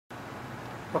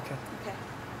Okay. Okay.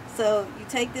 So you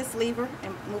take this lever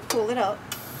and pull it up.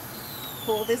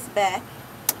 Pull this back.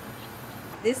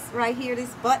 This right here,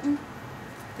 this button,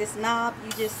 this knob,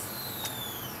 you just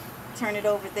turn it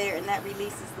over there and that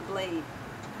releases the blade.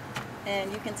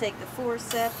 And you can take the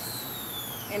forceps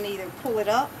and either pull it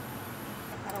up.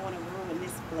 I don't want to ruin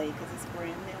this blade because it's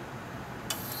brand new.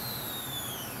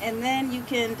 And then you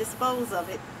can dispose of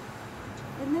it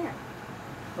in there.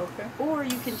 Okay. Or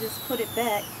you can just put it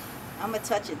back. I'm going to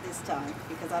touch it this time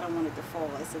because I don't want it to fall.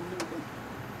 It's a new one.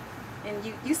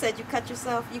 And you said you cut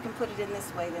yourself. You can put it in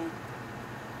this way then.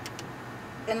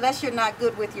 Unless you're not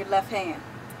good with your left hand.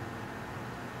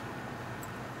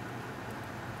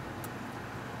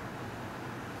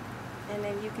 And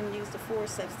then you can use the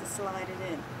forceps to slide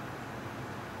it in.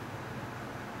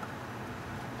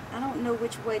 I don't know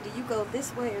which way. Do you go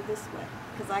this way or this way?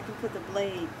 Because I can put the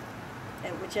blade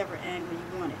at whichever angle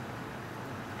you want it.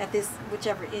 At this,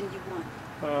 whichever end you want.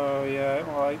 Oh, yeah.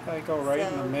 Well, I go right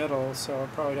in the middle, so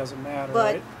it probably doesn't matter,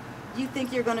 but right? You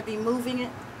think you're going to be moving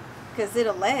it? Because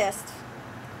it'll last.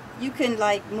 You can,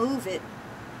 like, move it.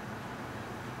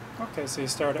 Okay, so you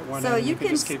start at one so end, you can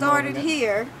can just keep start moving it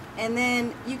here, and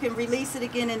then you can release it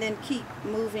again and then keep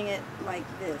moving it like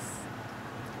this.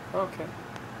 Okay.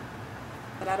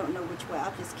 But I don't know which way.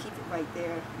 I'll just keep it right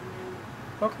there.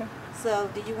 Okay. So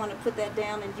do you want to put that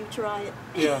down and you try it?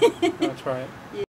 Yeah, I'll try it. Yeah.